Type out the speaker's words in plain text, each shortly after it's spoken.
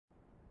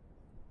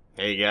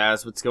Hey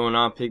guys, what's going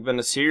on? Pigman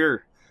is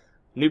here.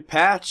 New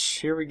patch,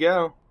 here we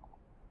go.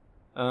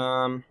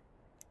 Let's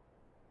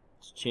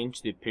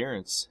change the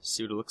appearance,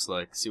 see what it looks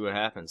like, see what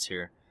happens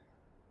here.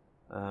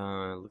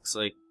 Looks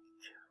like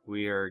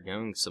we are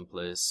going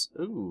someplace.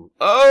 Ooh.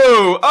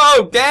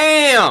 Oh,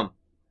 damn!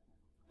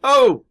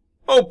 Oh,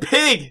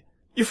 pig!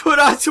 You put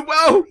on some,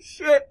 oh,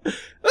 shit!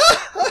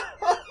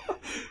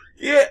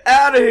 Get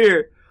out of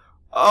here!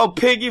 Oh,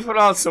 pig, you put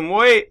on some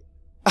weight!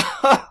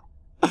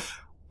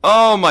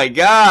 Oh my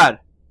god!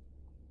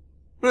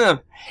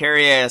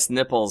 Hairy ass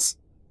nipples.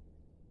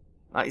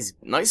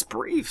 Nice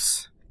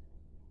briefs.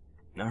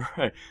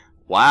 Alright.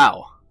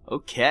 Wow.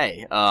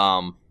 Okay.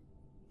 I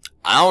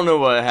don't know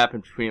what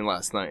happened between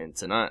last night and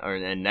tonight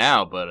and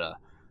now, but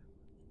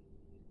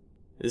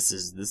this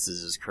is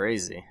just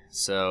crazy.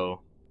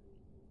 So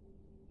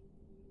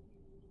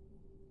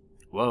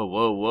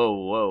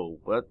Whoa.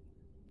 What?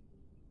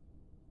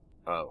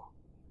 Oh.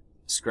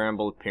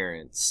 Scramble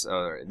appearance.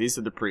 Alright, these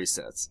are the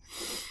presets.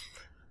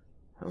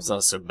 That was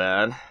not so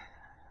bad.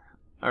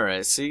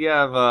 Alright, so you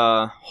have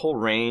a whole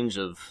range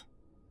of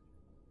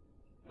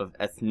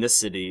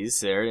ethnicities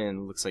there, and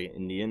it looks like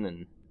Indian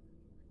and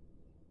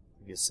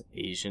I guess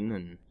Asian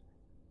and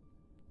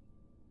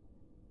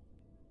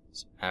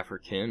some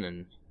African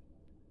and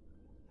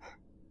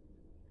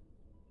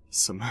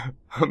some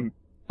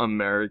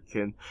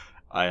American.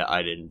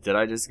 I didn't. Did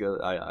I just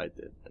go? I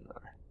did.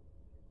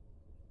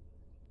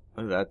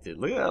 Look at that dude.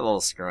 Look at that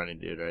little scrawny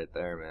dude right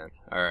there, man.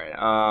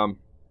 Alright,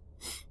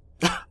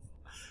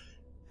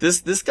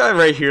 This guy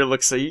right here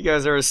looks like, you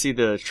guys ever see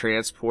the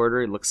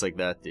transporter? It looks like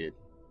that dude.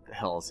 The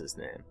hell is his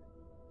name?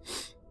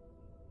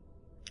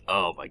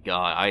 Oh my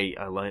god, I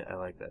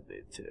like that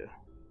dude too.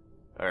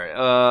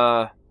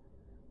 Alright,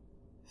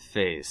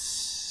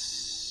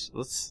 face.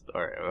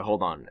 Alright,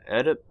 hold on.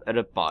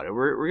 Edit body.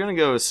 We're gonna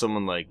go with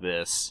someone like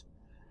this.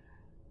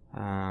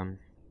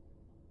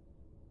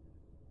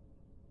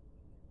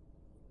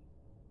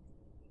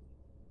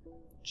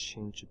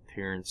 Change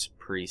appearance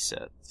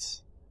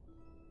presets.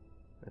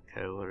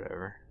 Okay,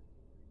 whatever.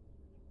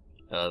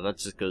 That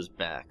just goes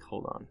back.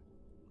 Hold on.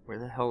 Where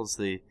the hell is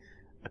the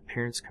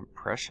appearance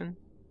compression?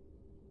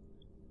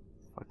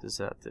 What does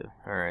that do?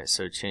 Alright,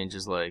 so it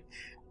changes like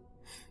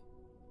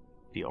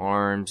the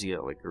arms. You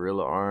got like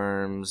gorilla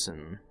arms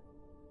and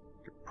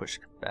push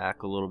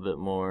back a little bit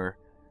more.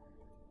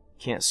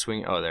 Can't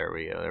swing. Oh, there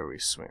we go. There we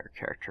swing our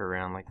character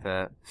around like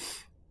that.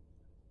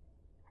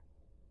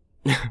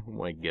 Oh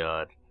my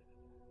god.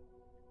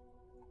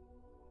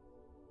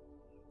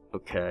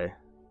 Okay.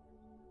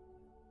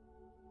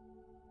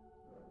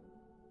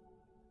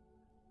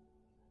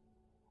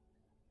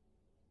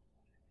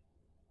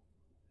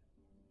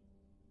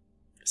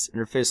 This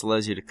interface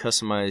allows you to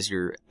customize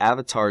your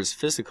avatar's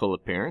physical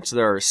appearance.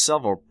 There are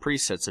several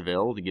presets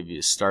available to give you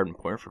a starting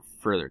point for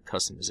further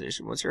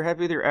customization. Once you're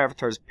happy with your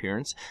avatar's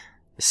appearance,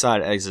 the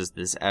side exits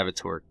this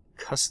avatar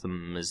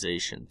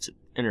customization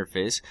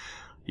interface.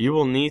 You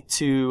will need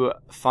to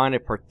find a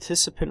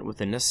participant with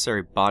the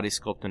necessary body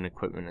sculpting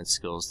equipment and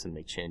skills to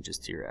make changes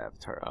to your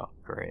avatar. Oh,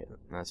 great.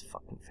 That's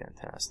fucking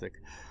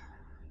fantastic.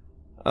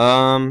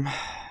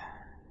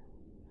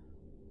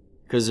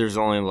 Because there's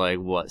only like,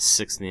 what,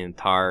 6 in the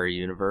entire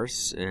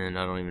universe, and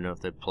I don't even know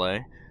if they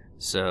play.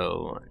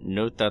 So,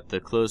 note that the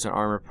clothes and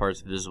armor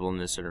parts visible in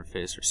this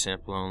interface are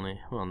sample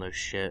only. Well, no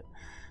shit.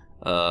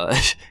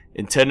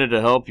 Intended to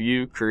help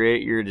you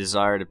create your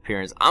desired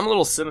appearance. I'm a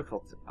little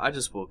cynical. I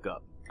just woke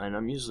up. And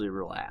I'm usually a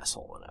real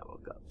asshole when I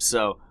woke up.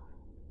 So,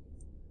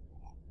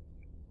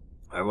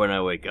 or when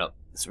I wake up.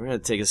 So we're gonna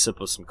take a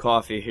sip of some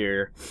coffee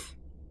here.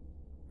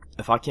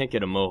 If I can't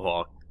get a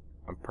mohawk,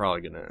 I'm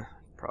probably gonna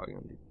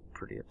be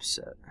pretty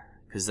upset,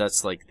 because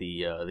that's like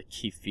the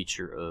key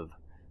feature of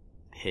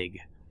Pig.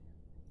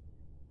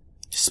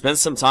 Spend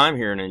some time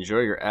here and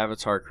enjoy your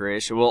avatar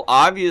creation. Well,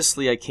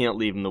 obviously I can't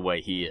leave him the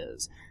way he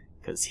is,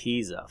 because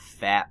he's a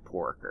fat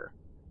porker.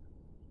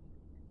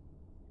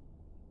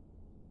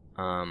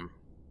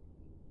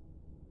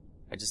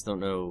 I just don't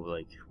know,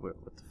 like, what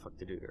the fuck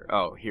to do here.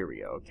 Oh, here we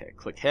go. Okay,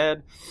 click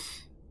head.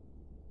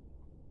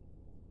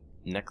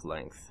 Neck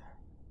length.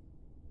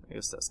 I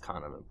guess that's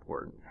kind of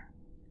important.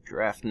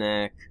 Giraffe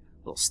neck,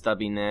 little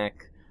stubby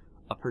neck,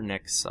 upper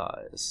neck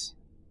size.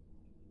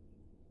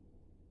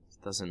 This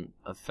doesn't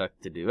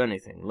affect to do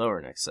anything.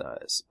 Lower neck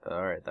size.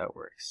 Alright, that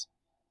works.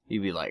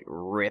 You'd be like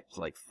ripped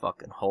like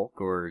fucking Hulk,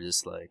 or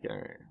just like,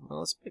 alright, well,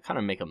 let's kind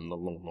of make him a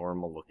little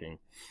normal looking.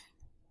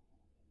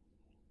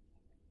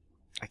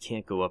 I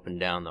can't go up and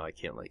down though. I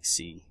can't like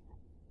see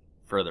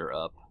further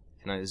up.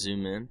 Can I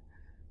zoom in?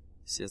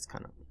 See, that's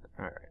kind of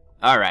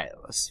alright.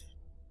 Let's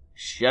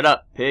shut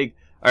up, pig.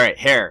 Alright,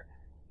 hair,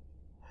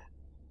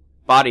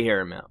 body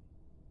hair amount.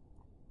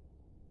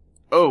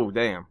 Oh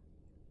damn.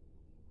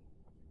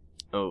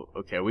 Oh,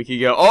 okay. We could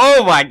go.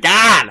 Oh my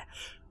god!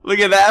 Look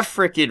at that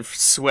freaking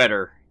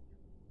sweater.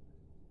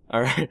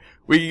 Alright,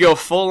 we could go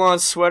full on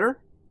sweater.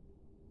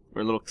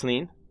 We're a little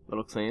clean.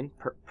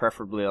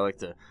 Preferably, I like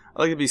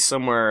to be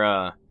somewhere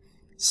on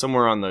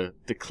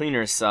the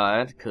cleaner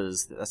side,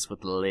 because that's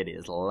what the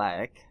ladies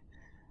like.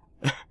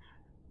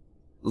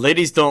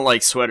 Ladies don't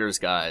like sweaters,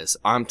 guys.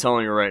 I'm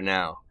telling you right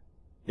now.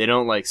 They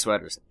don't like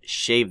sweaters.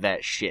 Shave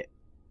that shit.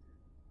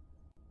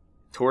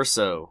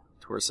 Torso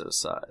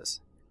size.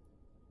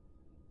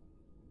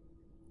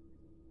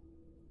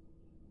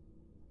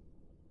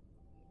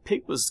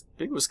 Pig was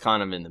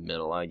kind of in the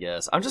middle, I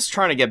guess. I'm just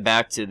trying to get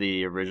back to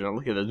the original.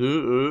 Look at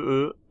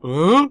this.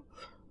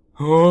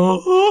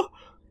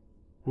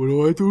 What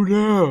do I do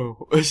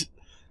now?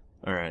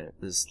 Alright,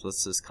 let's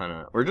just kind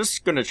of... We're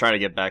just going to try to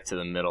get back to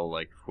the middle,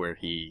 like, where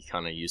he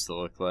kind of used to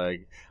look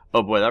like.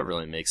 Oh boy, that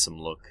really makes him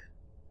look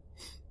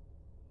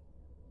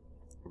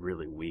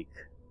really weak.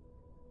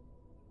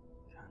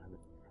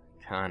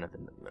 Kind of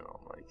in the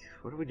middle. Like,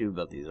 what do we do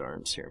about these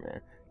arms here,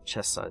 man?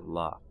 Chest size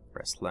lock,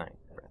 breast length,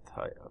 breadth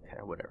height.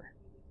 Okay, whatever.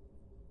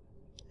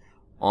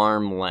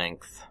 Arm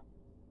length.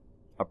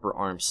 Upper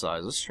arm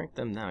size. Let's shrink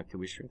them down. Could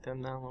we shrink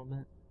them down a little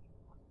bit?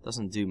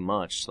 Doesn't do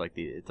much. Like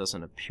it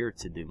doesn't appear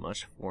to do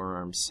much.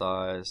 Forearm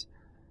size.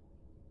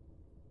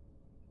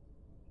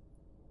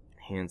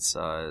 Hand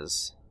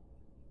size.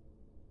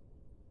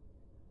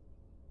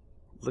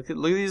 Look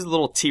at these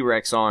little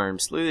T-Rex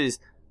arms. Look at these.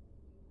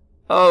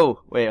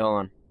 Oh, wait, hold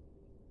on.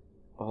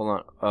 Hold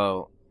on.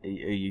 Oh,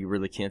 you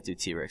really can't do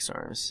T-Rex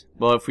arms.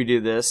 Well, if we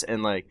do this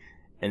and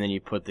then you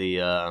put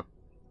the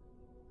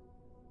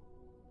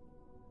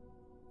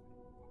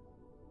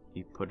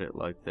you put it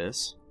like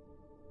this.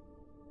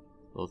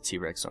 Little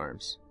T-Rex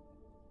arms.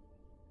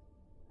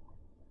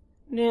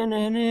 Na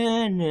na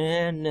na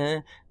na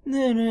na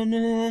na na na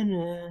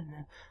na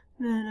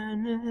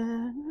na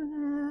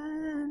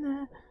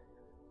na.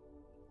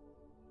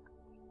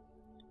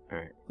 All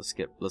right, let's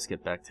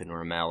get back to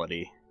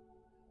normality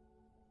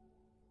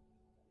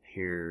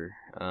here.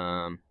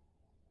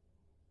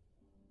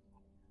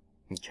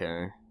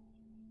 Okay.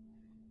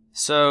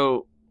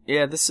 So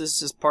yeah, this is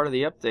just part of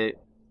the update.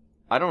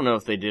 I don't know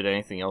if they did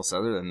anything else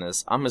other than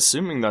this. I'm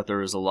assuming that there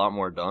was a lot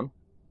more done.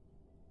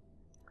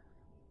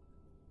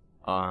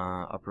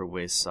 Upper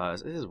waist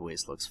size. His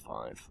waist looks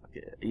fine. Fuck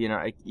it. You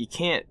know, you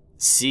can't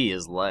see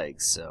his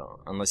legs, so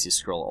unless you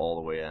scroll all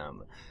the way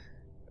down.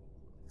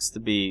 Looks to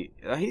be.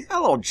 He's got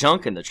a little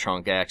junk in the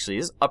trunk. Actually,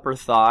 his upper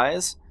thigh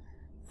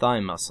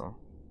muscle.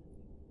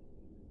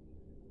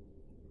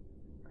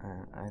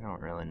 I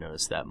don't really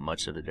notice that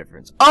much of a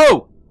difference.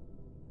 Oh,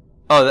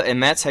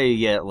 and that's how you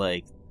get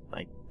like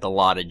the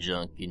lot of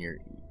junk in your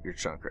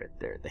trunk right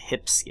there. The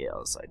hip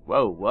scale is like,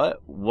 whoa,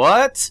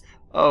 what?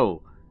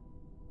 Oh,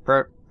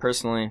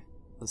 personally,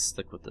 let's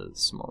stick with the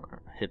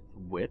smaller hip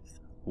width.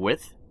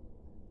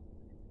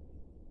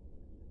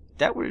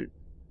 That would,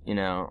 you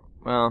know,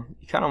 well,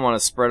 you kind of want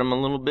to spread them a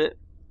little bit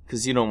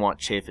because you don't want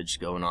chafage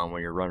going on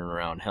when you're running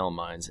around hell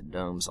mines and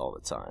domes all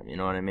the time. You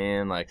know what I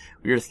mean? Like,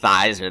 your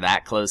thighs are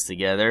that close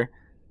together,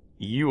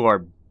 you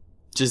are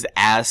just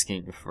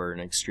asking for an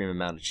extreme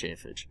amount of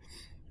chafage.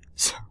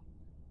 So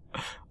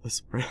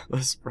let's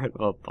spread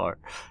them apart.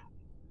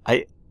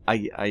 I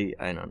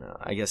don't know.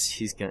 I guess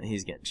he's getting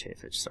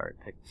chafage. Sorry,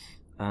 pig.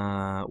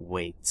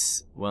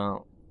 Weights.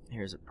 Well,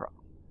 here's a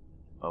problem.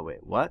 Oh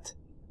wait, what?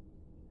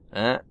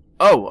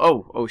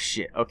 Oh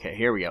shit. Okay,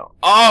 here we go.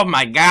 Oh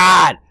my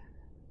god!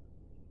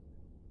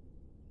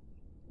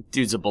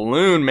 Dude's a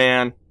balloon,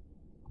 man.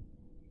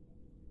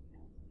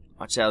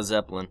 Watch out,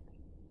 Zeppelin.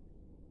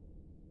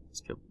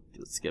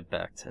 Let's get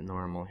back to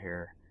normal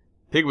here.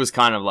 Pig was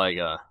kind of like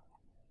a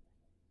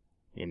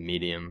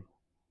medium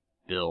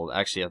build.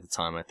 Actually, at the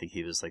time, I think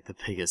he was like the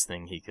biggest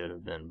thing he could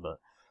have been, but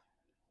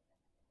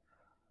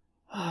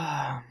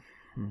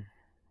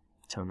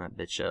tone that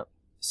bitch up.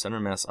 Center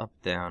mass up,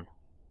 down.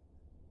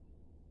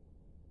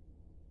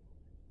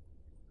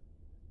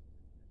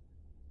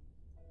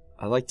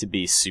 I like to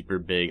be super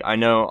big. I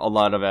know a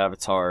lot of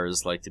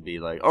avatars like to be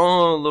like,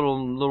 oh,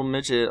 little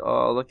midget.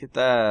 Oh, look at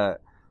that.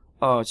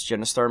 Oh, it's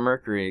Genistar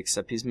Mercury,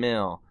 except he's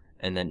male.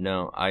 And then,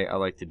 no, I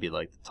like to be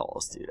like the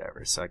tallest dude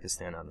ever, so I can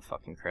stand out in the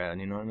fucking crowd,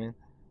 you know what I mean?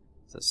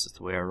 That's just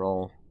the way I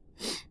roll.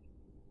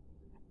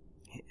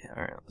 Yeah,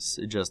 alright, let's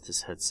adjust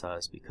his head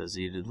size, because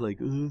you did like,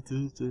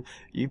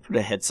 you put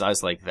a head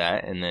size like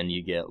that, and then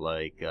you get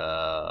like,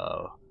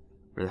 where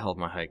the hell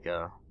did my height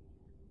go?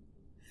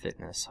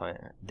 Fitness height,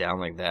 down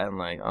like that, and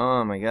like,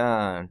 oh my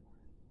god,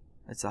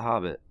 it's a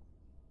hobbit.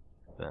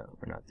 But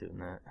we're not doing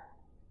that.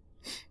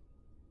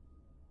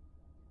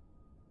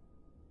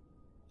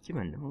 Give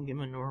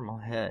him a normal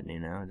head, you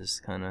know,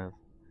 just kind of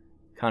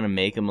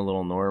make him a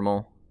little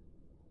normal.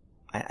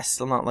 I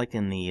still not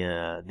liking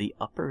the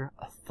upper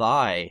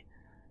thigh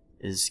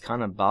is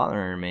kind of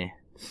bothering me.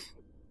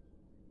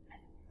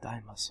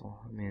 Thigh muscle.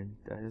 I mean,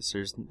 I guess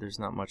there's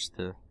not much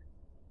to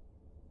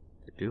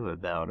do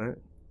about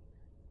it.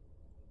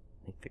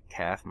 Make the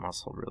calf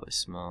muscle really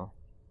small.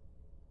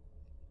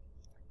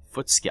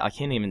 Foot scale. I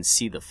can't even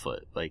see the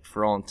foot. Like,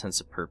 for all intents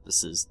and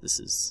purposes, this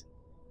is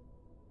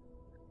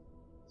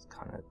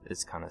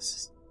it's kind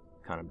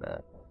of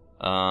bad.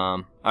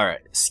 All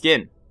right,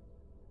 skin.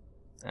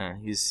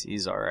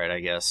 He's all right, I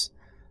guess.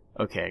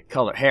 Okay,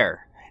 color,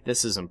 hair.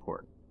 This is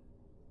important.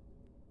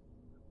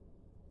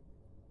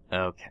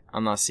 Okay,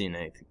 I'm not seeing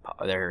anything.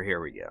 There, here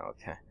we go.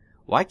 Okay,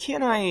 Why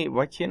can't I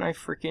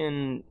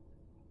freaking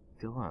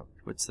go up?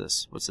 What's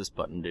this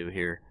button do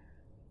here?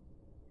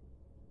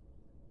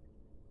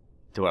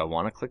 Do I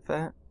want to click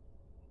that?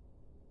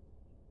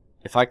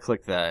 If I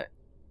click that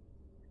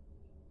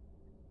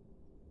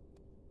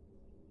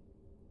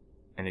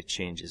and it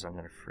changes, I'm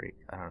gonna freak.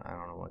 I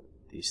don't know what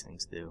these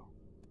things do.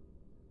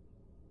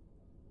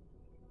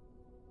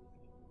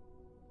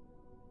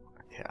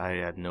 Okay, I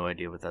have no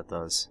idea what that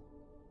does.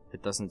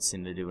 It doesn't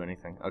seem to do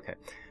anything. Okay.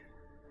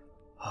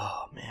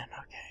 Oh man.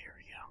 Okay, here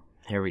we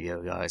go. Here we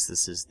go, guys.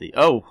 This is the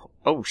oh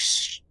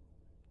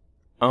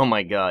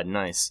my god,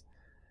 nice.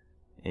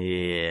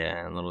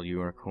 Yeah, little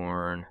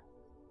unicorn.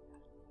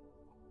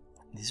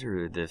 These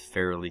are the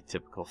fairly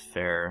typical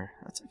fare.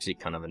 That's actually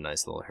kind of a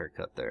nice little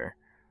haircut there.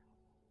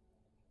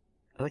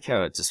 I like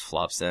how it just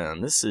flops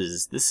down. This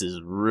is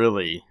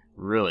really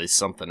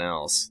something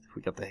else.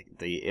 We got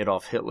the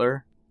Adolf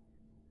Hitler,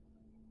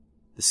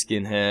 the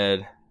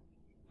skinhead.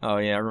 Oh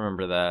yeah, I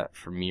remember that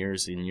from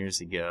years and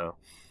years ago.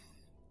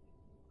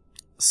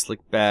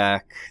 Slick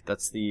back.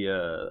 That's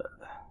the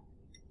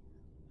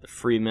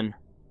Freeman.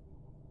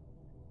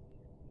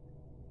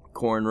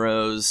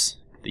 Cornrows.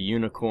 The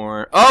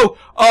unicorn. Oh!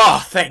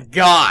 Oh, thank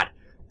God!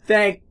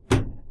 Thank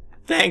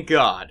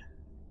God.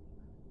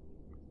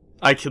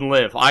 I can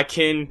live. I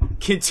can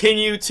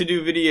continue to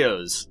do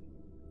videos.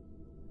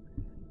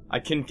 I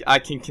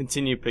can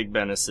continue Pig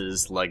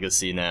Bennis's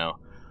legacy now.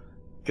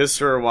 Because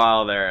for a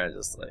while there, I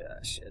just like,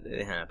 ah, shit,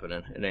 it ain't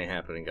happening. It ain't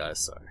happening, guys.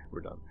 Sorry,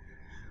 we're done.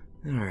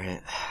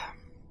 Alright.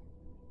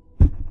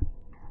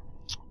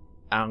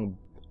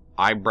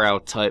 Eyebrow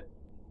type.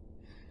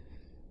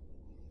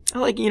 I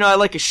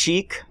like a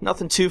chic.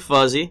 Nothing too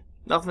fuzzy.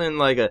 Nothing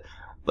like a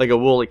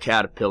woolly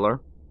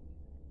caterpillar.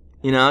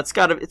 You know, it's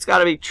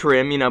gotta be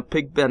trim. You know,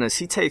 Pig Bennis,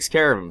 he takes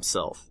care of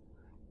himself.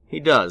 He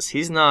does.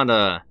 He's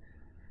not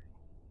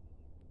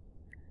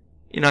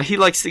you know, he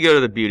likes to go to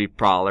the beauty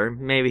parlor.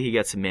 Maybe he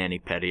gets a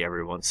mani-pedi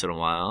every once in a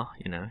while.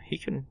 You know, he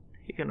can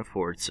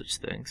afford such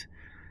things.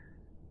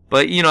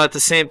 But you know, at the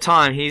same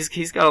time, he's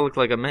got to look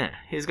like a man.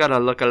 He's got to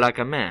look like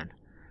a man.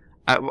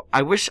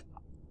 I wish.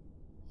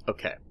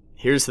 Okay,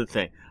 here's the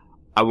thing.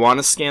 I want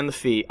to scan the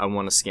feet. I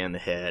want to scan the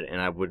head,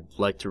 and I would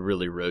like to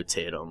really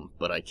rotate them,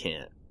 but I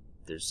can't.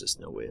 There's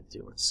just no way of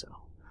doing so.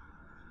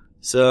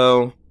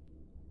 So,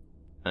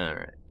 all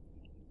right.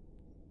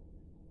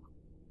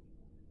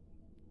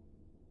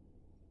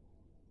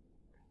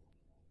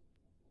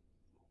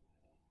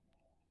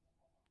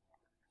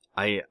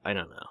 I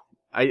don't know.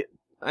 I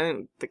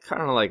they're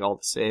kind of like all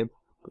the same,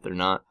 but they're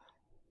not.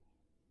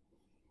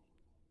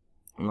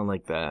 I don't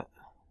like that.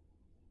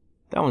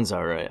 That one's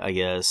alright, I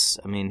guess.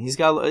 I mean,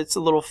 it's a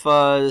little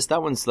fuzz.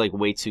 That one's like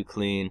way too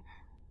clean.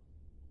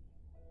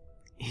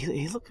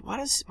 He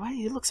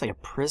looks like a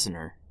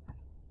prisoner.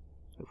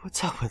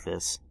 What's up with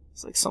this?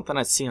 It's like something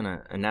I'd see on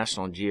a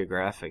National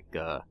Geographic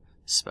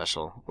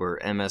special or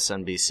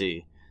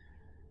MSNBC.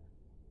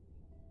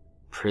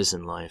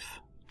 Prison life.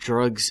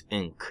 Drugs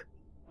Inc.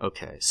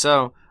 Okay,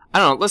 so I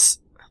don't know.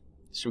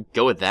 Should we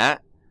go with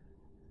that?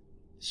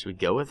 Should we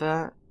go with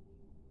that?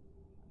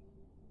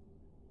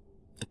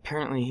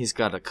 Apparently he's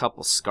got a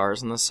couple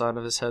scars on the side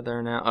of his head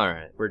there now.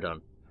 Alright, we're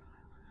done.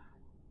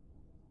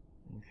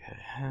 Okay.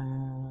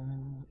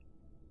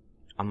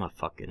 I'm a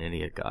fucking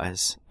idiot,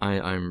 guys.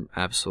 I'm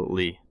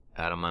absolutely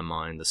out of my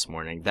mind this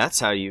morning. That's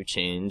how you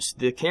change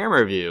the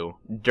camera view.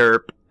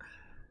 Derp.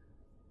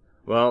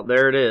 Well,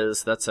 there it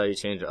is. That's how you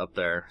change it up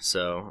there.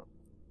 So,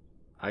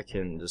 I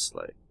can just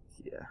like,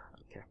 yeah,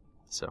 okay.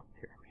 So,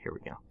 here we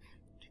go.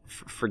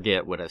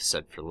 Forget what I've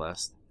said for the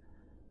last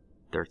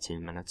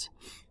 13 minutes.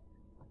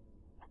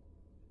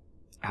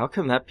 How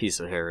come that piece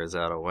of hair is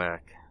out of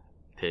whack?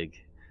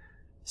 Pig.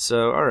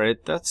 So,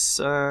 alright, that's,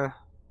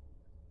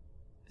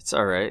 it's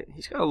alright.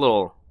 He's got a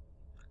little,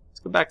 let's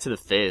go back to the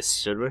face,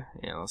 should we?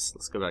 Yeah,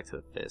 let's go back to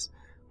the face.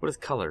 What is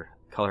color?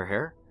 Color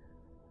hair?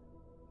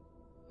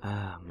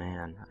 Oh,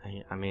 man.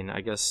 I mean,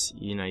 I guess,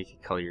 you know, you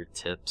could color your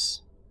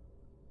tips.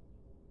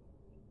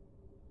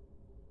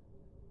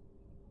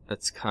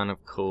 That's kind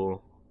of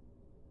cool.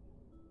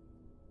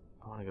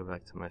 I want to go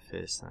back to my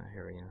face now.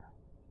 Here we go.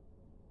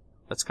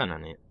 That's kind of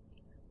neat.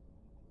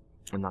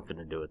 I'm not going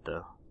to do it,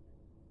 though.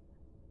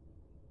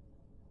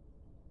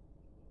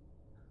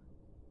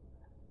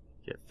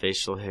 Get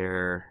facial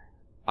hair,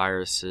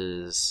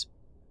 irises.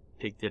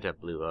 Pig did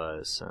have blue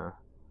eyes, so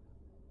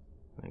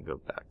I'm going to go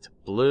back to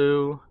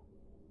blue.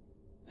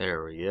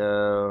 There we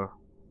go.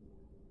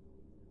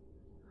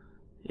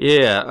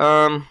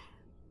 Yeah,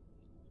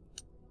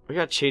 we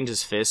gotta change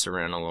his face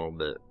around a little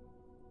bit.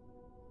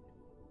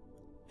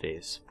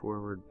 Face,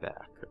 forward,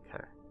 back,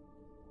 okay.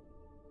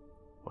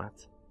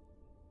 What?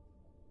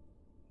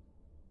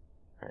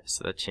 Alright,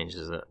 so that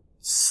changes it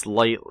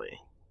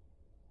slightly.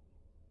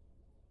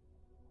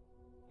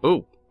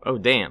 Oh, oh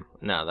damn.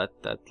 No, that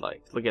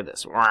like, look at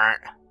this.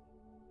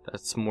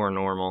 That's more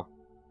normal.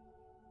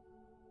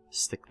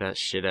 Stick that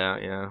shit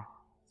out, you know.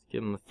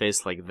 Give him a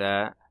face like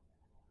that.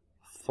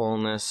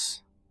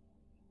 Fullness.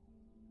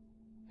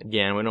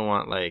 Again, we don't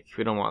want like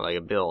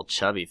a big old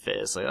chubby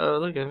face. Like, oh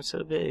look, I'm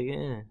so big,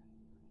 yeah.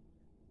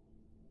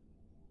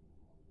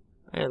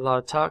 I had a lot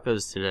of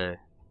tacos today.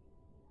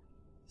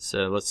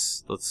 So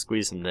let's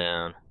squeeze him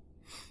down.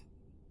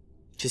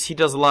 Cause he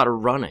does a lot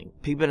of running.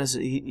 Pigman is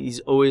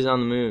he's always on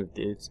the move,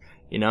 dude.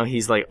 You know,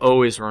 he's like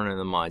always running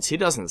the mines. He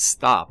doesn't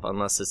stop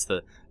unless it's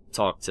to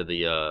talk to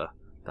the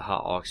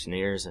hot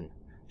auctioneers and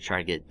try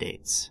to get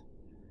dates.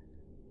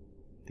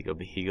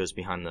 He goes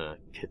behind the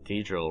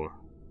cathedral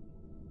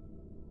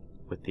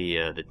with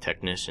the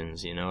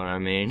technicians. You know what I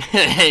mean?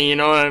 You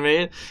know what I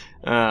mean?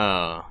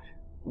 What?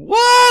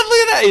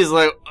 Look at that! He's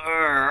like,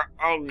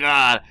 oh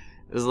god.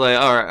 It's like,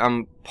 all right,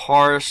 I'm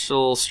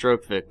partial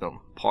stroke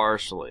victim,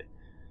 partially.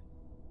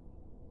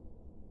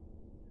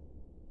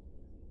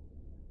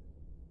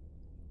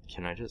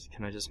 Can I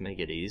just make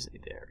it easy?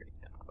 There we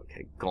go.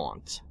 Okay,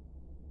 gaunt.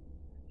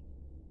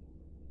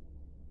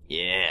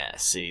 Yeah,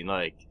 see,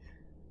 like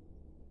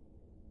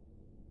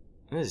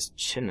his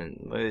chin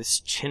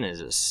is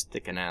just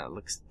sticking out. It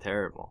looks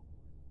terrible.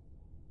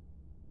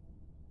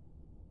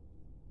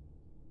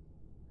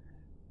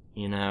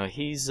 You know,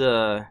 he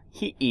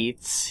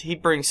eats. He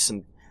brings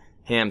some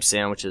ham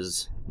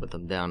sandwiches with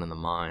him down in the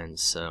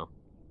mines, so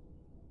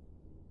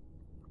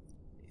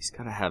he's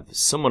gotta have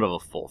somewhat of a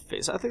full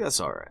face. I think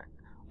that's alright.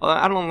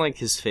 I don't like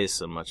his face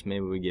so much.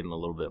 Maybe we give him a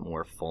little bit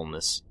more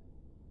fullness.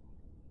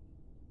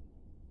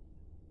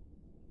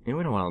 You know,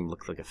 we don't want to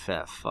look like a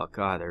fat fuck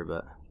either,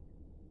 but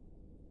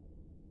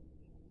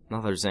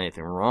not that there's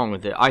anything wrong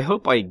with it. I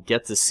hope I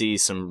get to see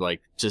some,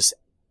 like, just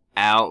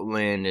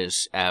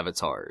outlandish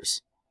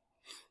avatars.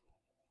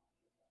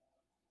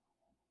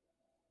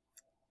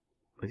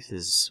 Look at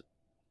his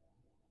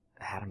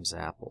Adam's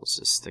apples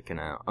just sticking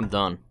out. I'm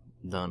done.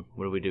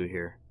 What do we do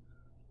here?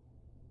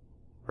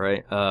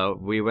 Right,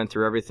 we went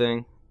through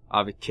everything.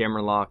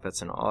 Camera lock,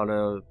 that's an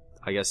auto.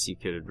 I guess you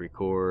could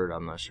record.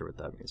 I'm not sure what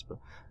that means, but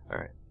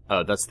alright.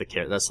 That's the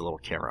little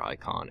camera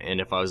icon. And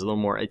if I was a little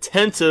more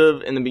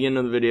attentive in the beginning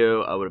of the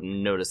video, I would have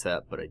noticed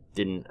that, but I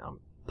didn't. I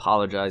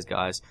apologize,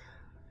 guys.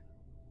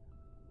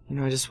 You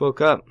know, I just woke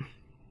up. A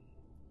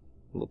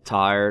little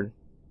tired.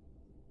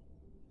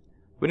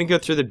 We didn't go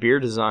through the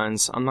beard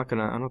designs. I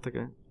don't think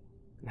I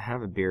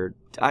have a beard.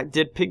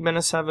 Did Pig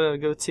Menace have a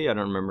goatee? I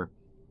don't remember.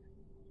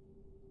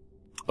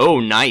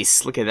 Oh,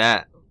 nice. Look at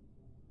that.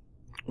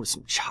 With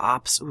some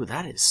chops. Ooh,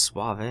 that is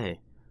suave. I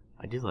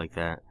do like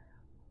that.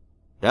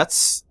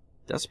 That's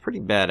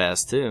pretty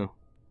badass, too.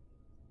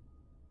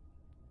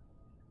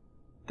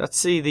 Let's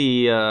see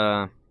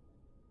the,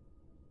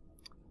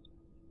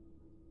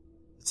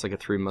 it's like a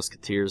Three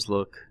Musketeers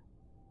look.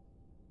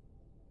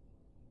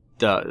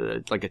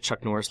 Like a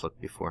Chuck Norris look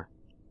before.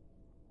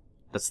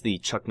 That's the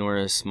Chuck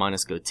Norris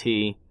minus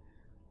goatee.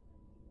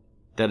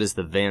 That is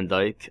the Van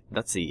Dyke.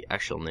 That's the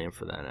actual name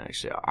for that,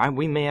 actually.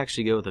 We may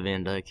actually go with the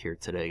Van Dyke here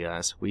today,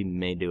 guys. We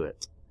may do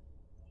it.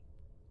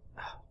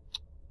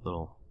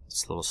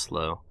 It's a little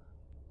slow.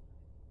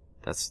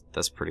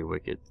 That's pretty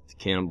wicked. The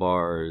cannon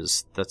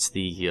bars. That's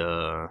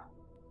the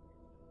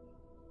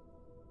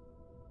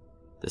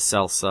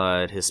South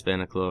Side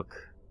Hispanic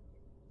look.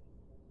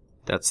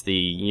 That's the,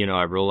 you know,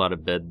 I roll out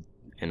of bed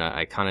and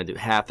I kind of do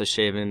half the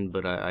shaving,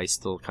 but I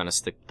still kind of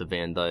stick to the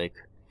Van Dyke.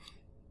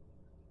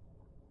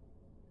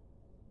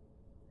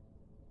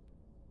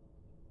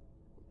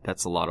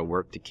 That's a lot of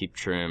work to keep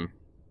trim.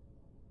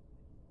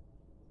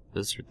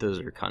 Those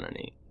are kind of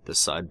neat. The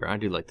sideburn, I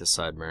do like the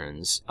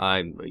sideburns.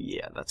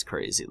 Yeah, that's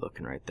crazy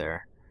looking right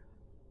there.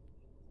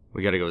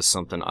 We gotta go with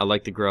something. I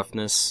like the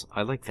gruffness.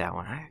 I like that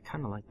one. I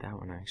kind of like that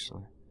one,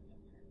 actually.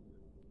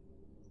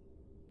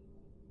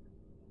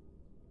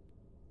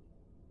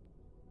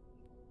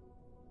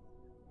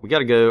 We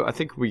gotta go. I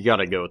think we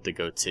gotta go with the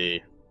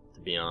goatee, to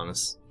be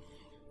honest.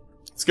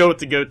 Let's go with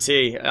the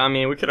goatee. I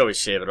mean, we could always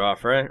shave it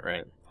off, right?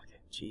 Right. Okay.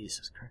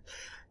 Jesus Christ.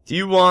 Do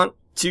you want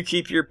to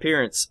keep your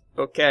appearance?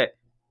 Okay.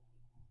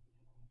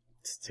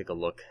 Let's take a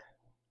look.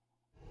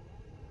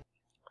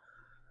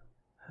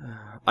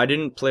 I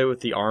didn't play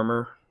with the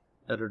armor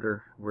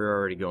editor. We're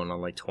already going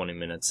on like 20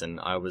 minutes, and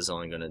I was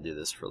only going to do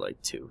this for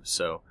like 2.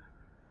 So,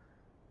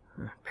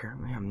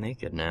 apparently I'm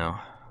naked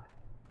now.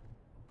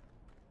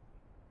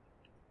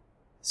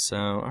 So,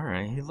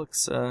 alright, he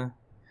looks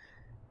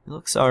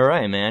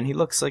alright, man. He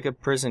looks like a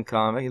prison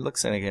convict. He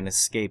looks like an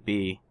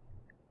escapee.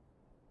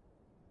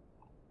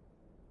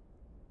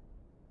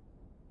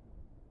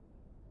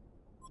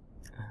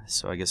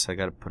 So I guess I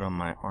gotta put on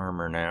my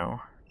armor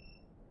now.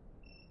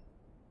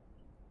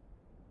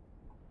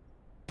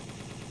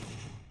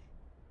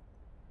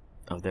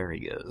 Oh, there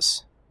he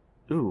goes.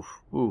 Ooh,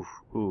 ooh,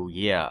 ooh,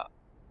 yeah.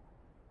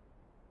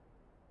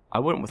 I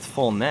went with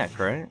full neck,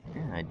 right?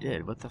 Yeah, I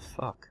did. What the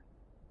fuck?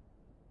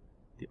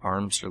 The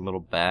arms are a little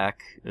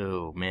back.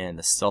 Oh, man,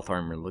 the stealth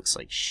armor looks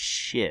like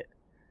shit.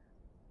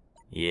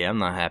 Yeah, I'm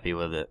not happy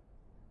with it.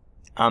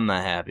 I'm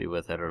not happy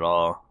with it at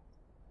all.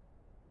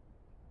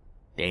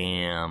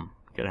 Damn.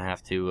 Gonna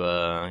have to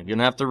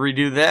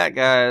redo that,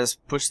 guys.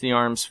 Push the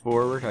arms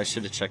forward. I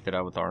should have checked it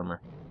out with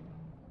armor.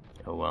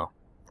 Oh well.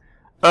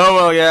 Oh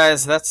well,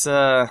 guys. That's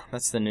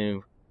the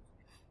new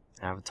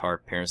avatar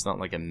appearance. Not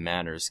like it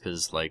matters,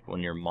 because like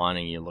when you're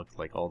mining, you look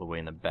like all the way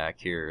in the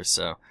back here.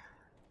 So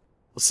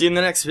We'll see you in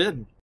the next vid.